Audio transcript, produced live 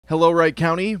Hello, Wright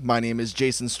County. My name is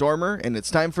Jason Stormer, and it's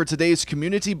time for today's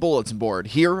Community Bulletin Board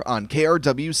here on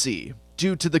KRWC.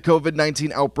 Due to the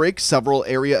COVID-19 outbreak, several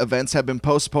area events have been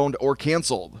postponed or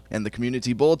canceled, and the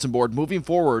Community Bulletin Board moving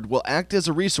forward will act as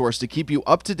a resource to keep you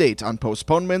up to date on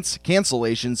postponements,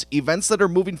 cancellations, events that are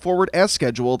moving forward as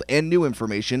scheduled, and new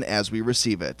information as we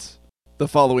receive it. The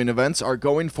following events are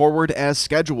going forward as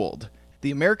scheduled.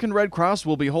 The American Red Cross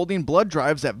will be holding blood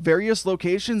drives at various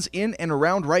locations in and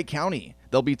around Wright County.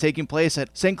 They'll be taking place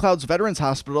at St. Cloud's Veterans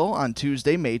Hospital on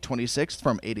Tuesday, May 26th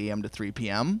from 8 a.m. to 3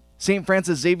 p.m., St.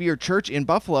 Francis Xavier Church in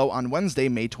Buffalo on Wednesday,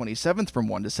 May 27th from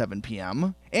 1 to 7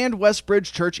 p.m., and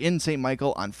Westbridge Church in St.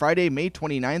 Michael on Friday, May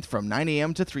 29th from 9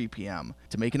 a.m. to 3 p.m.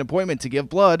 To make an appointment to give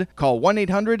blood, call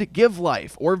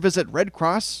 1-800-GIVE-LIFE or visit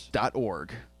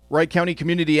redcross.org. Wright County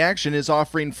Community Action is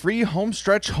offering free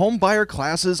homestretch home buyer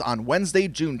classes on Wednesday,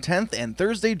 June 10th and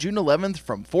Thursday, June 11th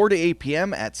from 4 to 8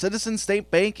 p.m. at Citizen State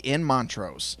Bank in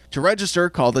Montrose. To register,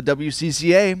 call the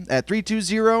WCCA at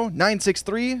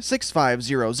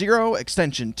 320-963-6500,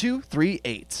 extension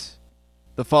 238.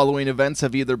 The following events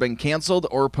have either been canceled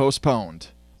or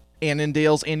postponed.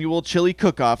 Annandale's annual chili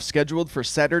cook-off scheduled for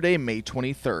Saturday, May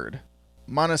 23rd.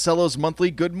 Monticello's monthly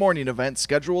Good Morning event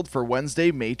scheduled for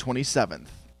Wednesday, May 27th.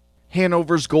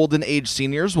 Hanover's Golden Age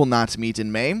seniors will not meet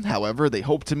in May, however, they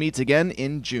hope to meet again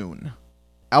in June.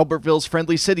 Albertville's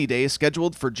Friendly City Day is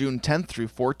scheduled for June 10th through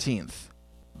 14th.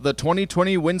 The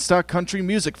 2020 Winstock Country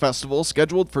Music Festival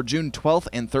scheduled for June 12th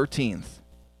and 13th.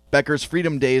 Becker's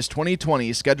Freedom Days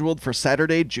 2020 scheduled for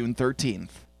Saturday, June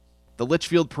 13th. The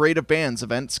Litchfield Parade of Bands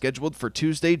event scheduled for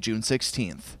Tuesday, June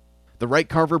 16th. The Wright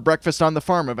Carver Breakfast on the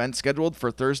Farm event scheduled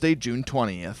for Thursday, June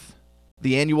 20th.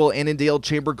 The annual Annandale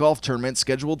Chamber Golf Tournament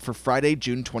scheduled for Friday,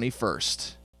 June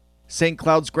 21st. St.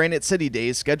 Cloud's Granite City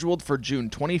Days scheduled for June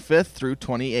 25th through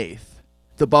 28th.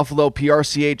 The Buffalo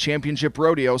PRCA Championship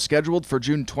Rodeo scheduled for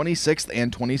June 26th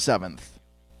and 27th.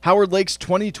 Howard Lake's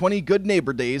 2020 Good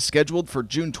Neighbor Days scheduled for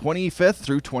June 25th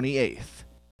through 28th.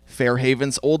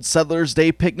 Fairhaven's Old Settlers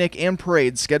Day Picnic and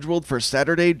Parade scheduled for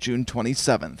Saturday, June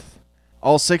 27th.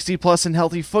 All 60-plus and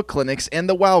healthy foot clinics and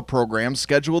the WOW program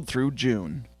scheduled through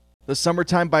June. The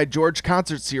Summertime by George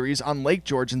concert series on Lake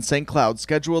George in St. Cloud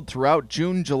scheduled throughout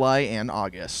June, July, and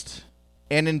August.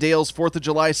 Annandale's 4th of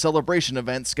July celebration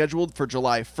event scheduled for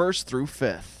July 1st through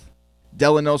 5th.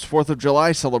 Delano's 4th of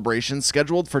July celebration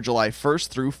scheduled for July 1st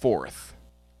through 4th.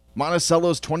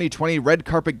 Monticello's 2020 Red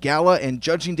Carpet Gala and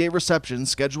Judging Day reception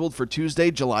scheduled for Tuesday,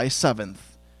 July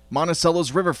 7th. Monticello's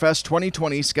Riverfest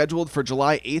 2020 scheduled for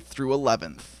July 8th through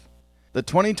 11th. The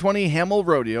 2020 Hamel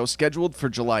Rodeo scheduled for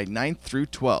July 9th through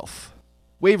 12th.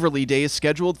 Waverly Days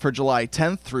scheduled for July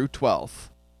 10th through 12th.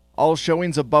 All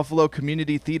showings of Buffalo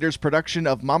Community Theater's production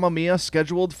of Mamma Mia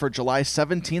scheduled for July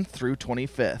 17th through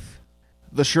 25th.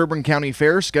 The Sherburne County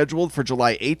Fair scheduled for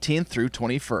July 18th through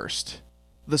 21st.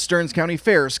 The Stearns County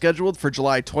Fair scheduled for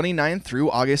July 29th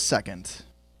through August 2nd.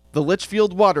 The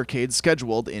Litchfield Watercade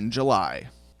scheduled in July.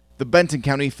 The Benton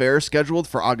County Fair scheduled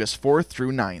for August 4th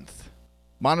through 9th.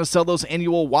 Monticello's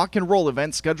annual Walk and Roll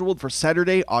event scheduled for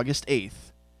Saturday, August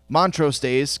 8th. Montrose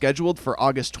Days scheduled for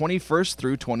August 21st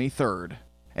through 23rd.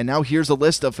 And now here's a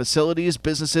list of facilities,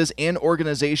 businesses, and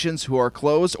organizations who are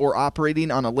closed or operating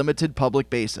on a limited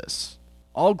public basis.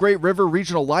 All Great River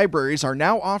Regional Libraries are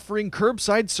now offering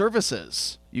curbside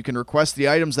services. You can request the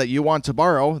items that you want to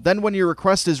borrow, then when your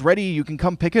request is ready, you can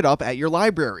come pick it up at your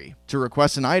library. To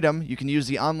request an item, you can use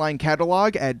the online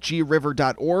catalog at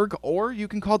griver.org, or you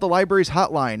can call the library's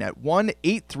hotline at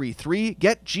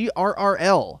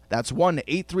 1-833-GET-GRRL. That's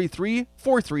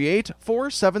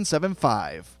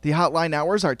 1-833-438-4775. The hotline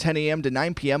hours are 10 a.m. to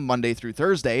 9 p.m. Monday through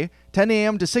Thursday, 10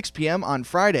 a.m. to 6 p.m. on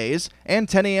Fridays, and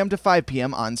 10 a.m. to 5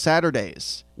 p.m. on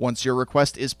Saturdays. Once your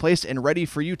request is placed and ready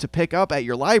for you to pick up at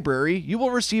your library, you will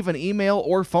receive an email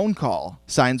or phone call.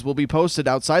 Signs will be posted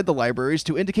outside the libraries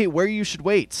to indicate where you should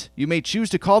wait. You may choose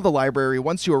to call the library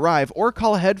once you arrive or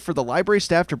call ahead for the library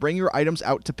staff to bring your items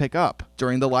out to pick up.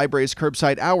 During the library's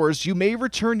curbside hours, you may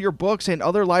return your books and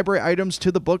other library items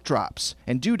to the book drops,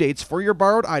 and due dates for your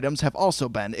borrowed items have also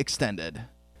been extended.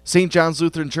 St. John's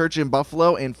Lutheran Church in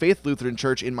Buffalo and Faith Lutheran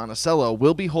Church in Monticello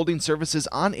will be holding services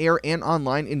on air and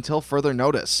online until further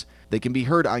notice. They can be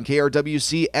heard on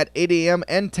KRWC at 8 a.m.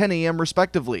 and 10 a.m.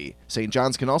 respectively. St.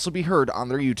 John's can also be heard on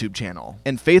their YouTube channel.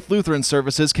 And Faith Lutheran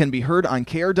services can be heard on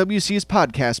KRWC's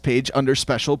podcast page under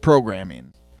special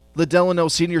programming. The Delano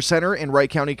Senior Center and Wright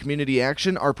County Community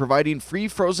Action are providing free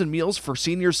frozen meals for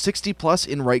seniors 60-plus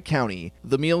in Wright County.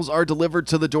 The meals are delivered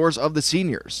to the doors of the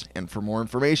seniors. And for more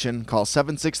information, call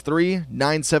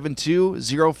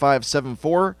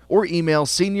 763-972-0574 or email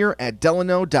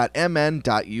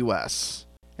senior@delano.mn.us.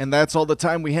 And that's all the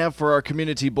time we have for our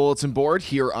community bulletin board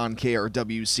here on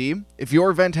KRWC. If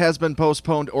your event has been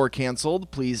postponed or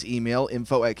canceled, please email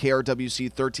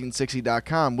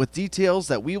info@krwc1360.com with details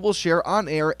that we will share on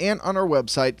air and on our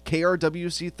website,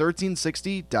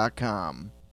 krwc1360.com.